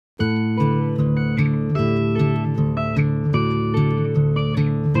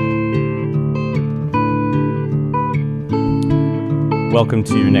Welcome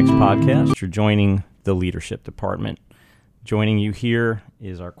to your next podcast. You're joining the leadership department. Joining you here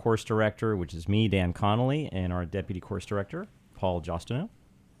is our course director, which is me, Dan Connelly, and our deputy course director, Paul Johstono.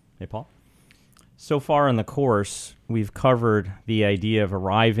 Hey, Paul. So far in the course, we've covered the idea of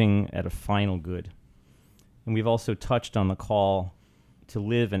arriving at a final good. And we've also touched on the call to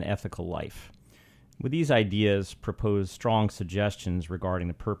live an ethical life. With these ideas, propose strong suggestions regarding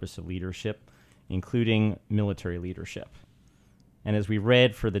the purpose of leadership, including military leadership. And as we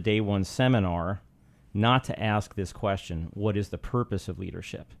read for the day one seminar, not to ask this question, what is the purpose of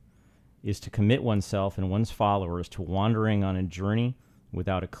leadership, is to commit oneself and one's followers to wandering on a journey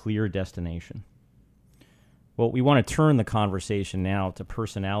without a clear destination. Well, we want to turn the conversation now to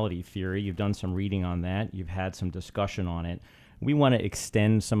personality theory. You've done some reading on that. You've had some discussion on it. We want to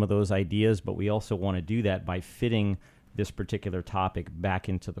extend some of those ideas, but we also want to do that by fitting this particular topic back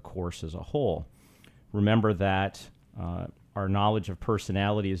into the course as a whole. Remember that our knowledge of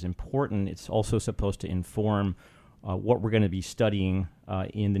personality is important. It's also supposed to inform what we're going to be studying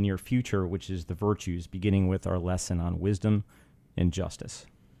in the near future, which is the virtues, beginning with our lesson on wisdom and justice.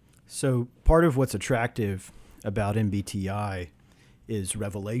 So part of what's attractive about MBTI is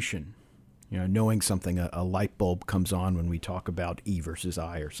revelation. You know, knowing something, a light bulb comes on when we talk about E versus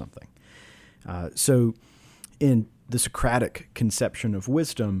I or something. So in the Socratic conception of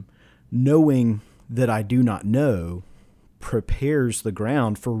wisdom, knowing that I do not know prepares the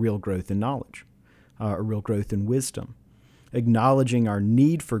ground for real growth in knowledge, or real growth in wisdom. Acknowledging our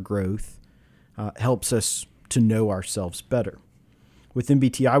need for growth helps us to know ourselves better. With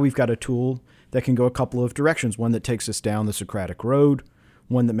MBTI, we've got a tool that can go a couple of directions, one that takes us down the Socratic road,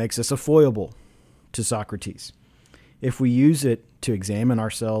 one that makes us a foible to Socrates. If we use it to examine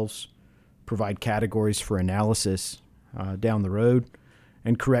ourselves, provide categories for analysis down the road,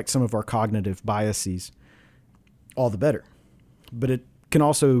 and correct some of our cognitive biases, all the better. But we can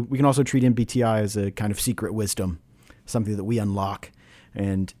also treat MBTI as a kind of secret wisdom, something that we unlock,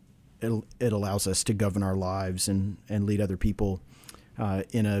 and it allows us to govern our lives and lead other people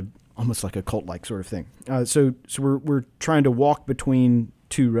in a almost like a cult-like sort of thing. So we're trying to walk between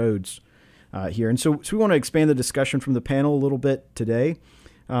two roads here, and so we want to expand the discussion from the panel a little bit today,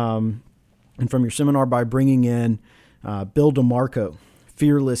 and from your seminar by bringing in Bill DeMarco,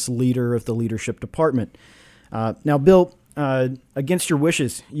 fearless leader of the leadership department. Now, Bill, against your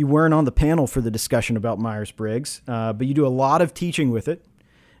wishes, you weren't on the panel for the discussion about Myers-Briggs, but you do a lot of teaching with it.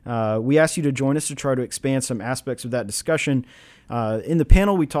 We asked you to join us to try to expand some aspects of that discussion. In the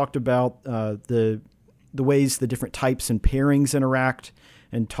panel, we talked about the ways the different types and pairings interact,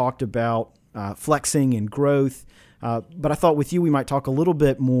 and talked about flexing and growth. But I thought with you, we might talk a little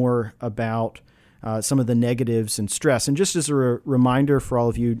bit more about some of the negatives and stress. And just as a reminder for all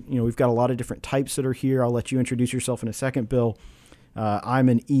of you, we've got a lot of different types that are here. I'll let you introduce yourself in a second, Bill. I'm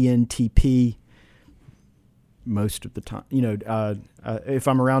an ENTP most of the time. If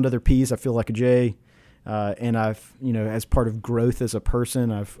I'm around other Ps, I feel like a J. And I've, as part of growth as a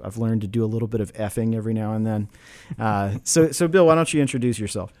person, I've learned to do a little bit of effing every now and then. So Bill, why don't you introduce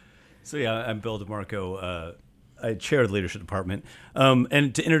yourself? So yeah, I'm Bill DeMarco. I chair the leadership department.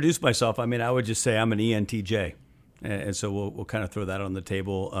 And to introduce myself, I would just say I'm an ENTJ. And so we'll kind of throw that on the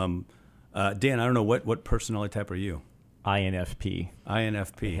table. Dan, I don't know, what personality type are you? INFP.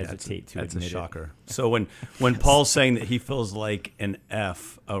 INFP. I hesitate to admit admit a shocker. So when Paul's saying that he feels like an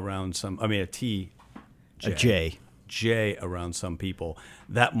F around a T, a J. J around some people,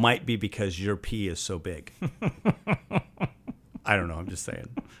 that might be because your P is so big. I don't know. I'm just saying.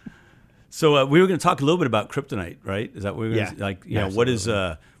 So we were going to talk a little bit about kryptonite, right? Is that what we were going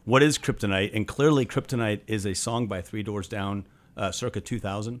to what is kryptonite? And clearly kryptonite is a song by Three Doors Down, circa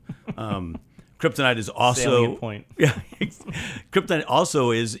 2000. Kryptonite is also salient point. Yeah. Kryptonite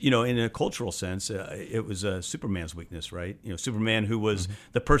also is, in a cultural sense, it was Superman's weakness, right? Superman, who was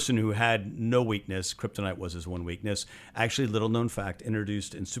the person who had no weakness. Kryptonite was his one weakness. Actually, little known fact,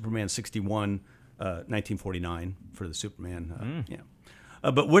 introduced in Superman 61, 1949 for the Superman.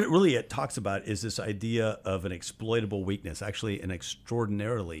 But what it talks about is this idea of an exploitable weakness, actually an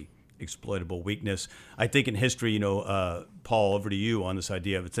extraordinarily exploitable weakness. I think in history, Paul, over to you on this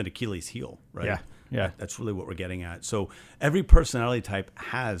idea of it's an Achilles heel, right? Yeah. That's really what we're getting at. So every personality type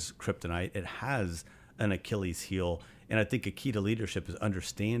has kryptonite. It has an Achilles heel. And I think a key to leadership is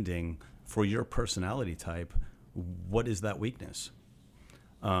understanding for your personality type, what is that weakness?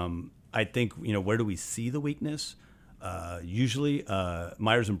 I think, where do we see the weakness? Usually,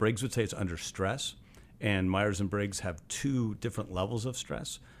 Myers-Briggs would say it's under stress, and Myers-Briggs have two different levels of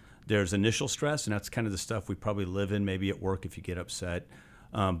stress. There's initial stress, and that's kind of the stuff we probably live in, maybe at work if you get upset.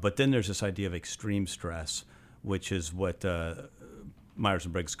 But then there's this idea of extreme stress, which is what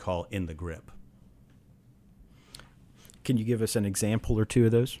Myers-Briggs call in the grip. Can you give us an example or two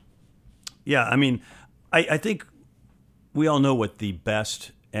of those? Yeah, I mean, I think we all know what the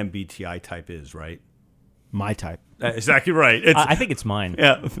best MBTI type is, right? My type. Exactly right. I think it's mine.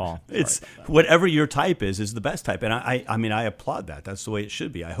 Yeah, Paul. it's whatever your type is the best type, and I mean I applaud that. That's the way it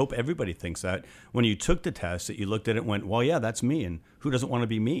should be. I hope everybody thinks that when you took the test, that you looked at it and went, well, yeah, that's me, and who doesn't want to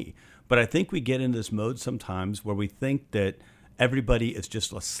be me? But I think we get into this mode sometimes where we think that everybody is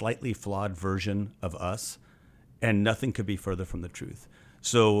just a slightly flawed version of us, and nothing could be further from the truth.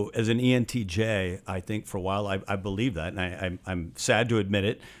 So as an ENTJ, I think for a while I believe that, and I'm sad to admit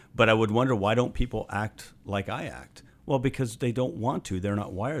it, but I would wonder, why don't people act like I act? Well, because they don't want to. They're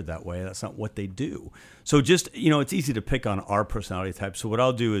not wired that way. That's not what they do. So just, it's easy to pick on our personality type. So what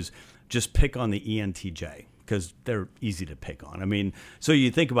I'll do is just pick on the ENTJ, because they're easy to pick on. I mean, so you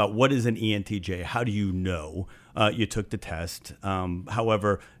think about, what is an ENTJ? How do you know you took the test?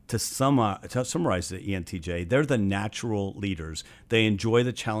 However, to summarize the ENTJ, they're the natural leaders. They enjoy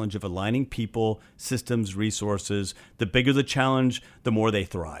the challenge of aligning people, systems, resources. The bigger the challenge, the more they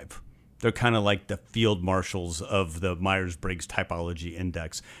thrive. They're kind of like the field marshals of the Myers-Briggs Typology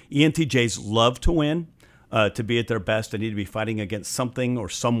Index. ENTJs love to win. To be at their best, they need to be fighting against something or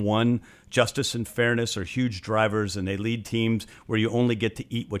someone. Justice and fairness are huge drivers, and they lead teams where you only get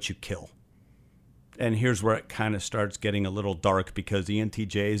to eat what you kill. And here's where it kind of starts getting a little dark, because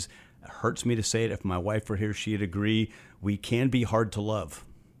ENTJs, it hurts me to say it, if my wife were here, she'd agree, we can be hard to love,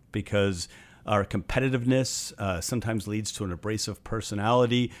 because our competitiveness sometimes leads to an abrasive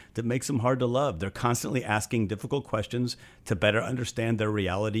personality that makes them hard to love. They're constantly asking difficult questions to better understand their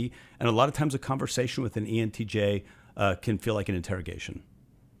reality. And a lot of times a conversation with an ENTJ can feel like an interrogation,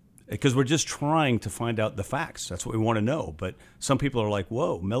 because we're just trying to find out the facts. That's what we want to know. But some people are like,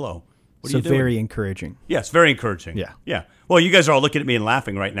 whoa, Millo, what are you doing? Very encouraging. Yes, very encouraging. Yeah. Yeah. Well, you guys are all looking at me and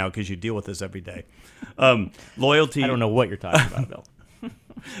laughing right now because you deal with this every day. Loyalty. I don't know what you're talking about, Bill.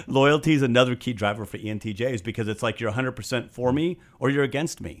 Loyalty is another key driver for ENTJs, because it's like you're 100% for me or you're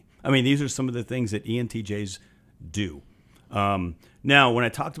against me. I mean, these are some of the things that ENTJs do. Now, when I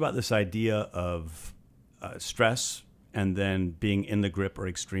talked about this idea of stress and then being in the grip or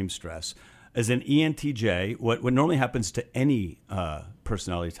extreme stress, as an ENTJ, what normally happens to any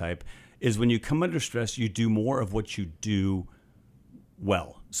personality type is when you come under stress, you do more of what you do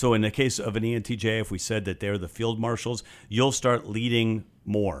well. So in the case of an ENTJ, if we said that they're the field marshals, you'll start leading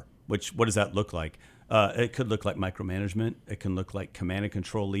more. What does that look like? It could look like micromanagement. It can look like command and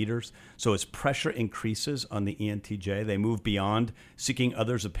control leaders. So as pressure increases on the ENTJ, they move beyond seeking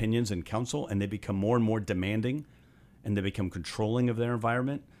others' opinions and counsel, and they become more and more demanding, and they become controlling of their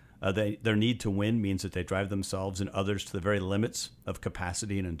environment. Their need to win means that they drive themselves and others to the very limits of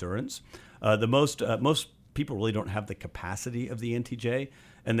capacity and endurance. Most people really don't have the capacity of the ENTJ,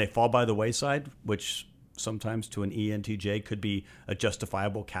 and they fall by the wayside, which sometimes to an ENTJ could be a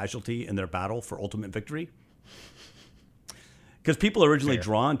justifiable casualty in their battle for ultimate victory. Because people are originally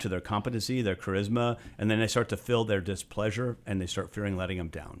drawn to their competency, their charisma, and then they start to feel their displeasure, and they start fearing letting them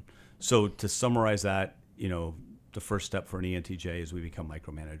down. So to summarize that, the first step for an ENTJ is we become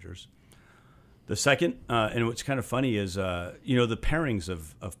micromanagers. The second, and what's kind of funny is, the pairings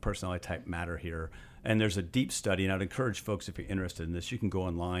of personality type matter here. And there's a deep study, and I'd encourage folks, if you're interested in this, you can go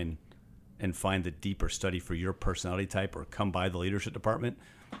online and find the deeper study for your personality type, or come by the leadership department.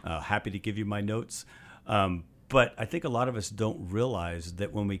 Happy to give you my notes. But I think a lot of us don't realize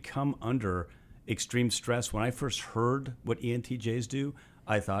that when we come under extreme stress, when I first heard what ENTJs do,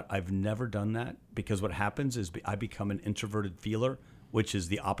 I thought, I've never done that, because what happens is I become an introverted feeler, which is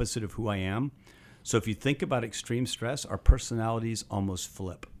the opposite of who I am. So if you think about extreme stress, our personalities almost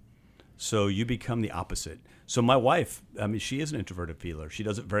flip. So you become the opposite. So my wife, she is an introverted feeler. She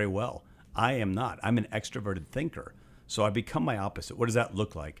does it very well. I am not. I'm an extroverted thinker. So I become my opposite. What does that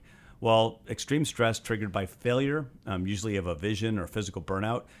look like? Well, extreme stress triggered by failure, usually of a vision or physical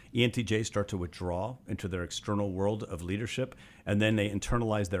burnout, ENTJs start to withdraw into their external world of leadership, and then they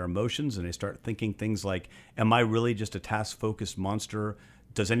internalize their emotions, and they start thinking things like, am I really just a task-focused monster?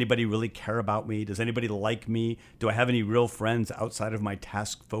 Does anybody really care about me? Does anybody like me? Do I have any real friends outside of my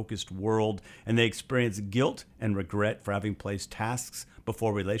task-focused world? And they experience guilt and regret for having placed tasks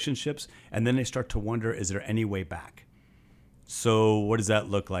before relationships, and then they start to wonder, is there any way back? So what does that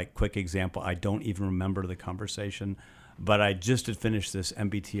look like? Quick example. I don't even remember the conversation, but I just had finished this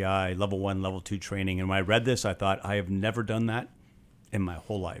MBTI level 1, level 2 training. And when I read this, I thought, I have never done that in my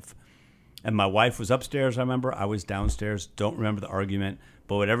whole life. And my wife was upstairs, I remember. I was downstairs. Don't remember the argument.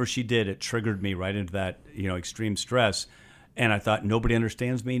 But whatever she did, it triggered me right into that, extreme stress. And I thought, nobody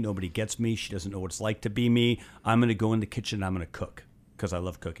understands me. Nobody gets me. She doesn't know what it's like to be me. I'm going to go in the kitchen and I'm going to cook. because I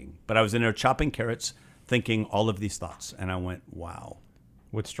love cooking. But I was in there chopping carrots, thinking all of these thoughts. And I went, wow.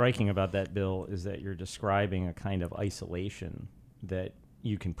 What's striking about that, Bill, is that you're describing a kind of isolation that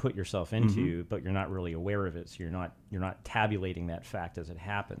you can put yourself into, but you're not really aware of it. So you're not tabulating that fact as it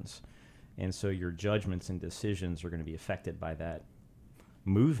happens. And so your judgments and decisions are going to be affected by that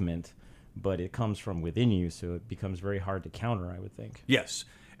movement, but it comes from within you, so it becomes very hard to counter, I would think. Yes.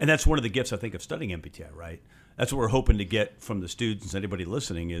 And that's one of the gifts, I think, of studying MBTI, right? That's what we're hoping to get from the students, anybody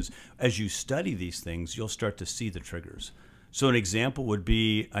listening, is as you study these things, you'll start to see the triggers. So an example would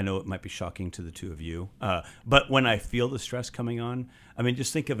be, I know it might be shocking to the two of you, but when I feel the stress coming on, I mean,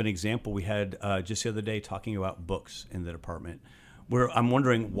 just think of an example we had just the other day talking about books in the department, where I'm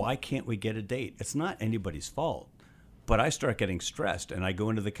wondering, why can't we get a date? It's not anybody's fault, but I start getting stressed, and I go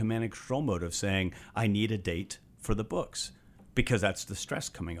into the command and control mode of saying, I need a date for the books, because that's the stress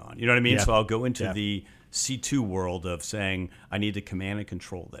coming on. You know what I mean? Yeah. So I'll go into the C2 world of saying, I need to command and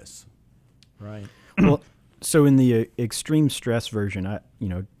control this. Right. Well, so in the extreme stress version,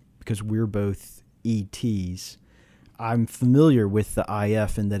 because we're both ETs, I'm familiar with the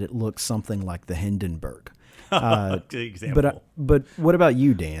IF in that it looks something like the Hindenburg. Example. But what about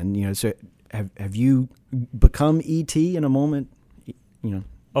you, Dan? So have you become ET in a moment?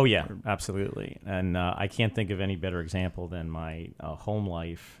 Oh, yeah, absolutely. And I can't think of any better example than my home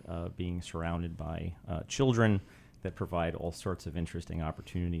life, being surrounded by children that provide all sorts of interesting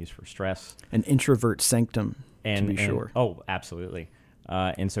opportunities for stress. An introvert sanctum, to be sure. Oh, absolutely.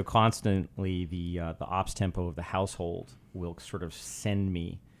 And so constantly the ops tempo of the household will sort of send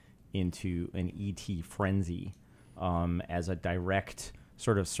me into an ET frenzy as a direct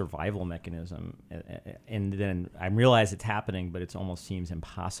sort of survival mechanism. And then I realize it's happening, but it almost seems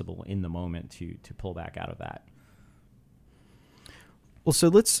impossible in the moment to pull back out of that. Well, so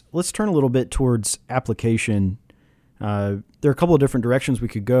let's turn a little bit towards application. There are a couple of different directions we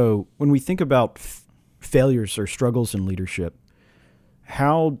could go. When we think about failures or struggles in leadership,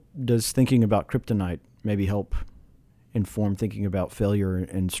 how does thinking about kryptonite maybe help inform thinking about failure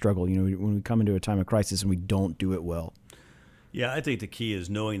and struggle? When we come into a time of crisis and we don't do it well. Yeah, I think the key is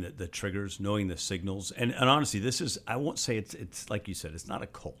knowing the triggers, knowing the signals. And honestly, this is, I won't say it's like you said, it's not a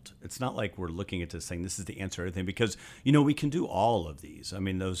cult. It's not like we're looking at this saying this is the answer to everything, because, we can do all of these. I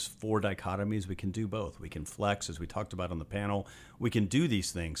mean, those 4 dichotomies, we can do both. We can flex, as we talked about on the panel. We can do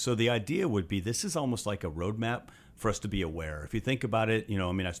these things. So the idea would be this is almost like a roadmap for us to be aware. If you think about it,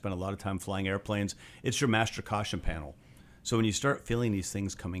 I spent a lot of time flying airplanes. It's your master caution panel. So when you start feeling these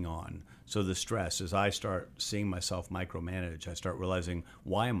things coming on, so the stress, as I start seeing myself micromanage, I start realizing,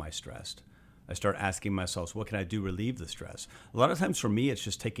 why am I stressed? I start asking myself, what can I do to relieve the stress? A lot of times for me, it's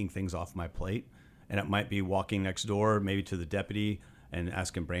just taking things off my plate. And it might be walking next door, maybe to the deputy, and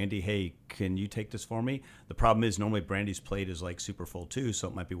asking Brandy, hey, can you take this for me? The problem is normally Brandy's plate is like super full too, so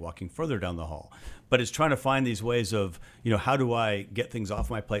it might be walking further down the hall. But it's trying to find these ways of, how do I get things off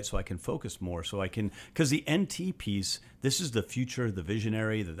my plate so I can focus more, so I can, because the NT piece, this is the future, the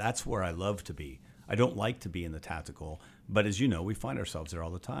visionary, that's where I love to be. I don't like to be in the tactical, but as you know, we find ourselves there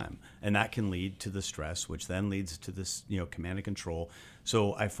all the time. And that can lead to the stress, which then leads to this, command and control.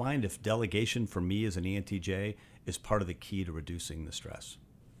 So I find if delegation for me as an ENTJ is part of the key to reducing the stress.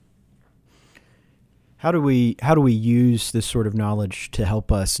 How do we use this sort of knowledge to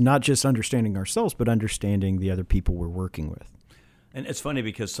help us, not just understanding ourselves, but understanding the other people we're working with? And it's funny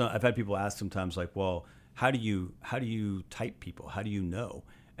because I've had people ask sometimes, like, well, how do you type people? How do you know?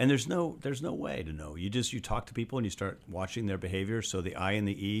 And there's no way to know. You talk to people and you start watching their behavior. So the I and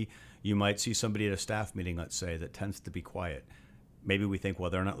the E, you might see somebody at a staff meeting, let's say, that tends to be quiet. Maybe we think,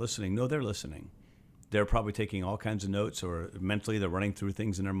 well, they're not listening. No, they're listening. They're probably taking all kinds of notes, or mentally they're running through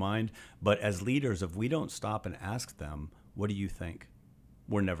things in their mind. But as leaders, if we don't stop and ask them, what do you think?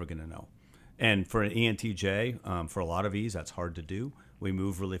 We're never going to know. And for an ENTJ, for a lot of E's, that's hard to do. We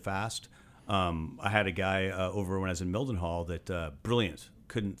move really fast. I had a guy over when I was in Mildenhall that brilliant,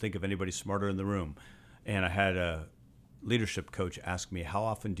 couldn't think of anybody smarter in the room. And I had a leadership coach ask me, how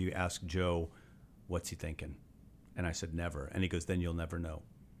often do you ask Joe, what's he thinking? And I said, never. And he goes, then you'll never know.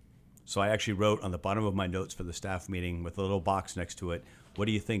 So I actually wrote on the bottom of my notes for the staff meeting with a little box next to it, what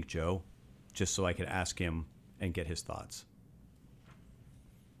do you think, Joe? Just so I could ask him and get his thoughts.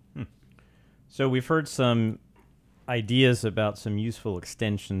 So we've heard some ideas about some useful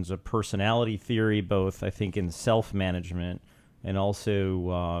extensions of personality theory, both I think in self-management and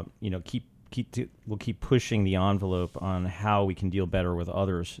also we'll keep pushing the envelope on how we can deal better with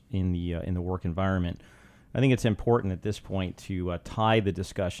others in the work environment. I think it's important at this point to tie the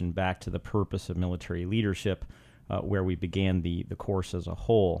discussion back to the purpose of military leadership, where we began the course as a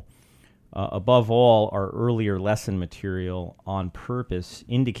whole. Above all, our earlier lesson material on purpose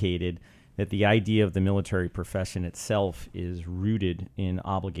indicated that the idea of the military profession itself is rooted in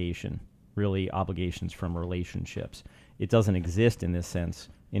obligation, really obligations from relationships. It doesn't exist in this sense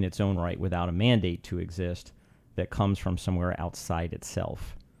in its own right without a mandate to exist that comes from somewhere outside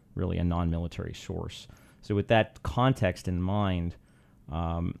itself, really a non-military source. So with that context in mind,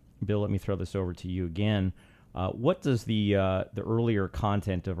 Bill, let me throw this over to you again. What does the earlier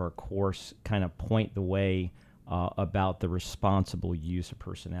content of our course kind of point the way about the responsible use of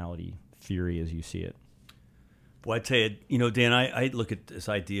personality theory as you see it? Well, I tell you, Dan, I look at this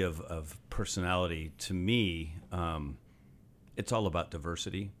idea of personality. To me, it's all about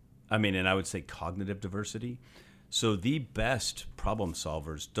diversity. I mean, and I would say cognitive diversity. So the best problem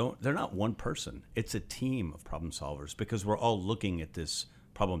solvers they're not one person. It's a team of problem solvers because we're all looking at this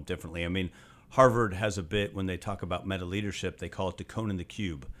problem differently. I mean, Harvard has a bit when they talk about meta leadership, they call it the cone and the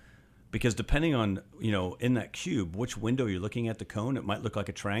cube. Because depending on, in that cube, which window you're looking at the cone, it might look like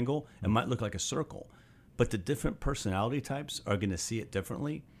a triangle, it might look like a circle. But the different personality types are going to see it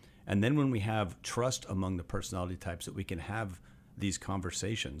differently. And then when we have trust among the personality types that we can have these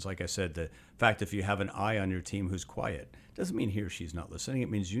conversations, like I said, the fact if you have an I on your team who's quiet, doesn't mean he or she's not listening. It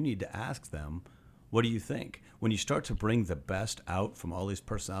means you need to ask them, what do you think? When you start to bring the best out from all these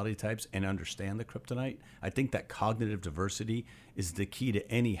personality types and understand the kryptonite, I think that cognitive diversity is the key to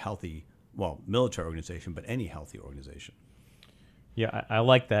any healthy, military organization, but any healthy organization. Yeah, I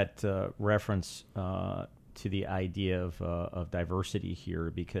like that reference to the idea of diversity here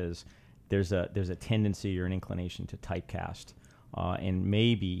because there's a tendency or an inclination to typecast. And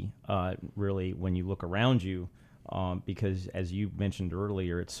maybe really when you look around you, because as you mentioned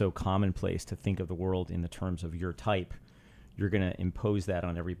earlier, it's so commonplace to think of the world in the terms of your type. You're going to impose that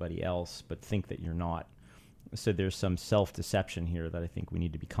on everybody else, but think that you're not. So there's some self-deception here that I think we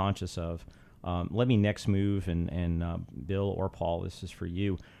need to be conscious of. Let me next move, and Bill or Paul, this is for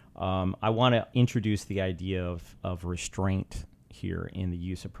you. I want to introduce the idea of restraint here in the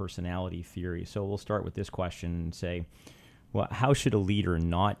use of personality theory. So we'll start with this question and say, well, how should a leader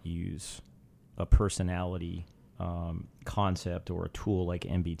not use a personality concept or a tool like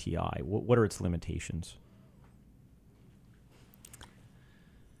MBTI? What are its limitations?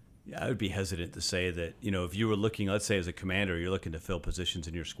 Yeah, I would be hesitant to say that, if you were looking, let's say as a commander, you're looking to fill positions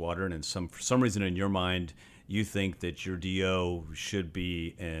in your squadron, and for some reason in your mind, you think that your DO should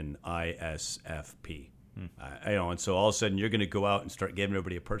be an ISFP. And so all of a sudden you're going to go out and start giving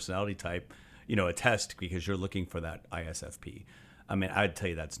everybody a personality type, a test because you're looking for that ISFP. I mean, I'd tell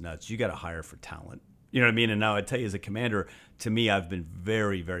you that's nuts. You got to hire for talent. You know what I mean? And now I'd tell you as a commander, to me, I've been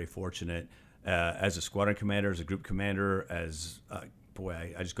very, very fortunate as a squadron commander, as a group commander, as, I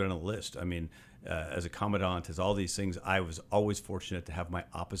just go down the list. I mean, as a commandant, as all these things, I was always fortunate to have my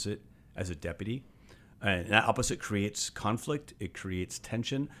opposite as a deputy. And that opposite creates conflict, it creates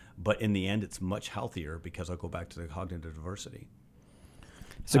tension, but in the end, it's much healthier because I'll go back to the cognitive diversity.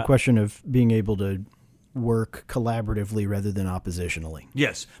 It's a question of being able to work collaboratively rather than oppositionally.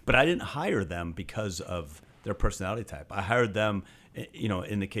 Yes, but I didn't hire them because of their personality type. I hired them,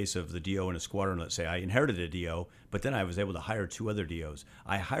 in the case of the DO in a squadron, let's say I inherited a DO, but then I was able to hire 2 other DOs.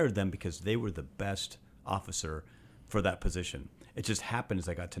 I hired them because they were the best officer for that position. It just happened as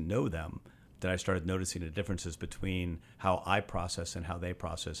I got to know them that I started noticing the differences between how I process and how they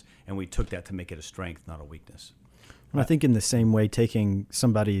process, and we took that to make it a strength, not a weakness. And I think in the same way, taking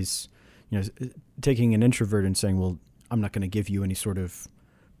taking an introvert and saying, well, I'm not going to give you any sort of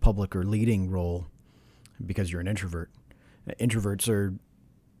public or leading role because you're an introvert. Introverts are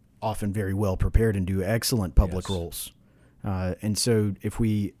often very well prepared and do excellent public roles. And so if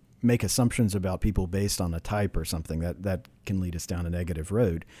we make assumptions about people based on a type or something, that can lead us down a negative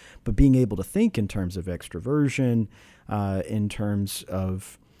road. But being able to think in terms of extroversion, in terms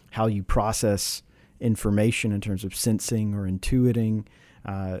of how you process information, in terms of sensing or intuiting,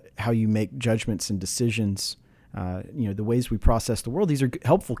 how you make judgments and decisions, the ways we process the world, these are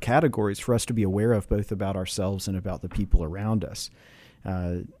helpful categories for us to be aware of, both about ourselves and about the people around us.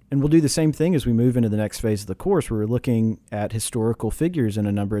 And we'll do the same thing as we move into the next phase of the course, where we're looking at historical figures in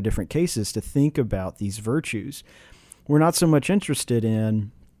a number of different cases to think about these virtues. We're not so much interested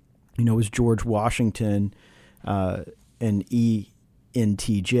in, was George Washington an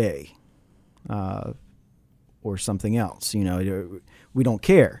ENTJ or something else? We don't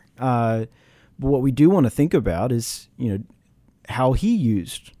care. But what we do want to think about is, how he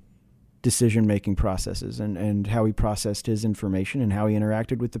used decision-making processes and how he processed his information and how he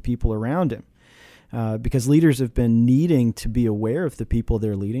interacted with the people around him. Because leaders have been needing to be aware of the people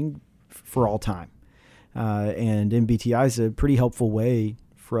they're leading for all time. And MBTI is a pretty helpful way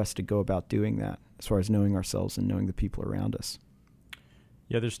for us to go about doing that as far as knowing ourselves and knowing the people around us.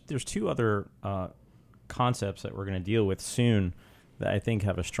 Yeah, there's two other concepts that we're going to deal with soon that I think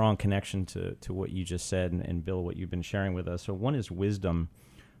have a strong connection to what you just said, and Bill, what you've been sharing with us. So one is wisdom,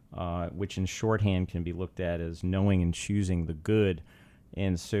 which in shorthand can be looked at as knowing and choosing the good.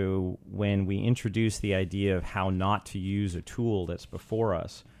 And so when we introduce the idea of how not to use a tool that's before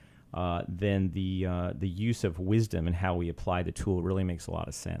us, then the use of wisdom and how we apply the tool really makes a lot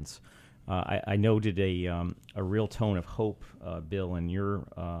of sense. I noted a real tone of hope, Bill, in your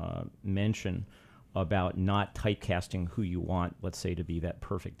mention about not typecasting who you want, let's say, to be that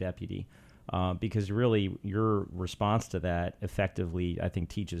perfect deputy. Because really your response to that effectively, I think,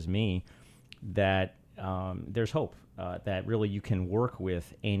 teaches me that there's hope, that really you can work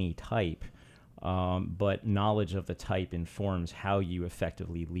with any type, but knowledge of the type informs how you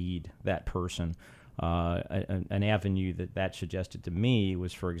effectively lead that person. An avenue that suggested to me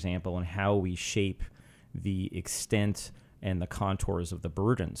was, for example, in how we shape the extent and the contours of the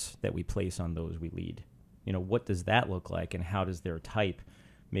burdens that we place on those we lead. What does that look like, and how does their type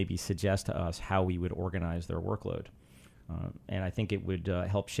maybe suggest to us how we would organize their workload? And I think it would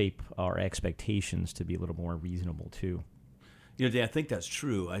help shape our expectations to be a little more reasonable too. Dan, I think that's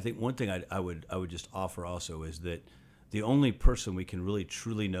true. I think one thing I would just offer also is that the only person we can really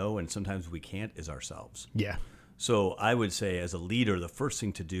truly know, and sometimes we can't, is ourselves. Yeah. So I would say as a leader, the first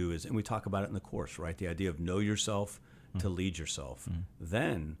thing to do is, and we talk about it in the course, right? The idea of know yourself to lead yourself,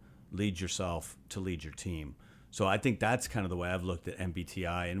 then lead yourself to lead your team. So I think that's kind of the way I've looked at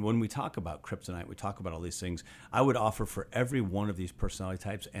MBTI. And when we talk about kryptonite, we talk about all these things. I would offer for every one of these personality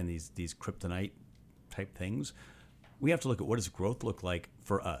types and these kryptonite type things, we have to look at what does growth look like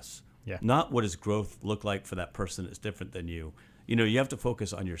for us. Yeah. Not what does growth look like for that person that's different than you. You have to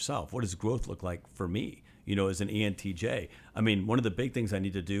focus on yourself. What does growth look like for me, as an ENTJ? I mean, one of the big things I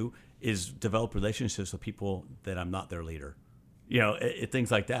need to do is develop relationships with people that I'm not their leader.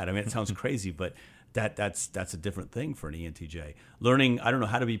 Things like that. I mean, it sounds crazy, but that's a different thing for an ENTJ. Learning, I don't know,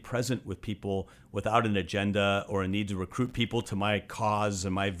 how to be present with people without an agenda or a need to recruit people to my cause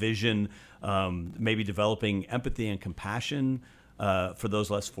and my vision, maybe developing empathy and compassion for those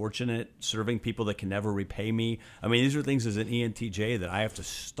less fortunate, serving people that can never repay me. I mean, these are things as an ENTJ that I have to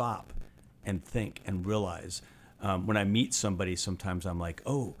stop and think and realize. When I meet somebody, sometimes I'm like,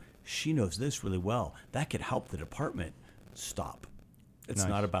 oh, she knows this really well. That could help the department. Stop. It's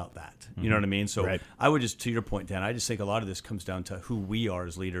not about that. You know what I mean? So right. I would just, to your point, Dan, I just think a lot of this comes down to who we are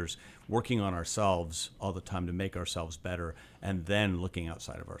as leaders, working on ourselves all the time to make ourselves better, and then looking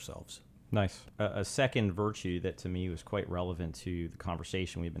outside of ourselves. Nice. A second virtue that to me was quite relevant to the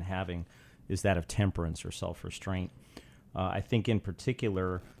conversation we've been having is that of temperance or self-restraint. I think in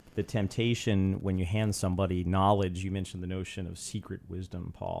particular, the temptation when you hand somebody knowledge, you mentioned the notion of secret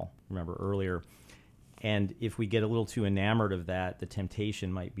wisdom, Paul, remember earlier. And if we get a little too enamored of that, the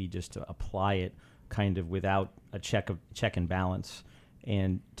temptation might be just to apply it kind of without a check and balance.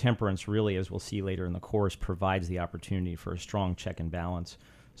 And temperance really, as we'll see later in the course, provides the opportunity for a strong check and balance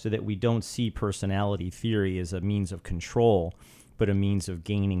so that we don't see personality theory as a means of control, but a means of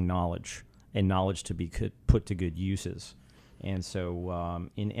gaining knowledge and knowledge to be put to good uses. And so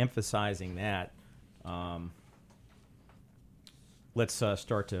in emphasizing that, let's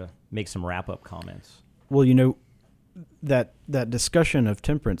start to make some wrap-up comments. Well, that discussion of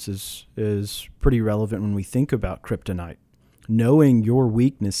temperance is pretty relevant when we think about kryptonite. Knowing your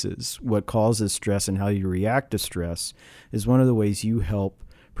weaknesses, what causes stress and how you react to stress, is one of the ways you help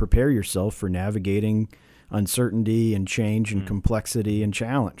prepare yourself for navigating uncertainty and change and complexity and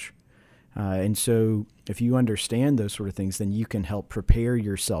challenge. And so if you understand those sort of things, then you can help prepare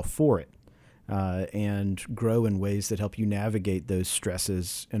yourself for it and grow in ways that help you navigate those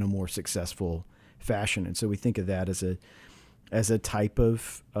stresses in a more successful fashion. And so we think of that as a type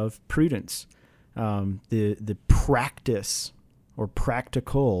of prudence, the practice or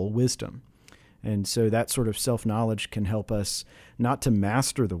practical wisdom. And so that sort of self-knowledge can help us not to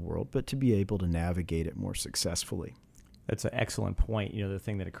master the world, but to be able to navigate it more successfully. That's an excellent point. The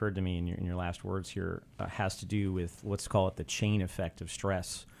thing that occurred to me in your last words here has to do with, let's call it the chain effect of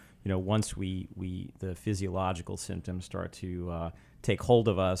stress. Once the physiological symptoms start to take hold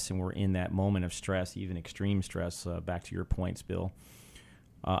of us and we're in that moment of stress, even extreme stress, back to your points, Bill,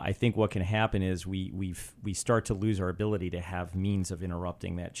 I think what can happen is we start to lose our ability to have means of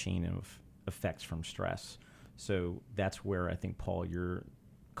interrupting that chain of effects from stress. So that's where I think, Paul, your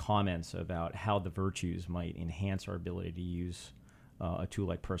comments about how the virtues might enhance our ability to use a tool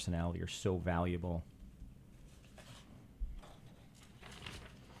like personality are so valuable.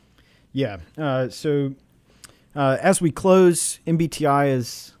 Yeah. So As we close, MBTI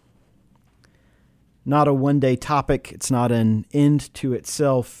is not a one-day topic. It's not an end to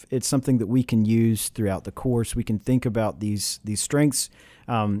itself. It's something that we can use throughout the course. We can think about these strengths.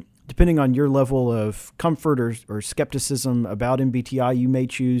 Depending on your level of comfort or skepticism about MBTI, you may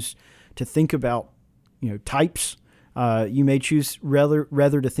choose to think about types. You may choose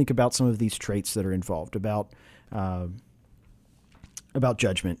rather to think about some of these traits that are involved, about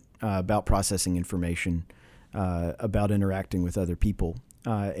judgment, about processing information, about interacting with other people,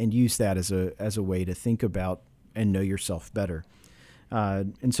 and use that as a way to think about and know yourself better.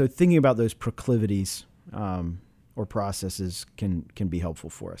 And so thinking about those proclivities or processes can be helpful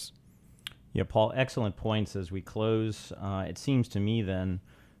for us. Yeah, Paul, excellent points as we close. It seems to me then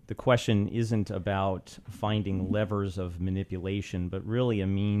the question isn't about finding levers of manipulation, but really a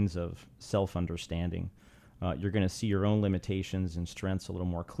means of self-understanding. You're going to see your own limitations and strengths a little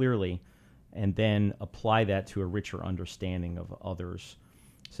more clearly, and then apply that to a richer understanding of others.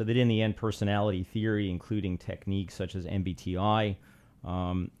 So that in the end, personality theory, including techniques such as MBTI,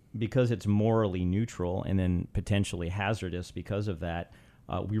 because it's morally neutral and then potentially hazardous because of that,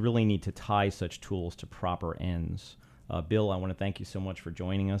 we really need to tie such tools to proper ends. Bill, I want to thank you so much for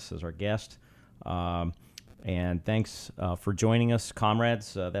joining us as our guest. And thanks for joining us,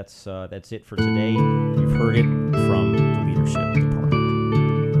 comrades. That's it for today. You've heard it.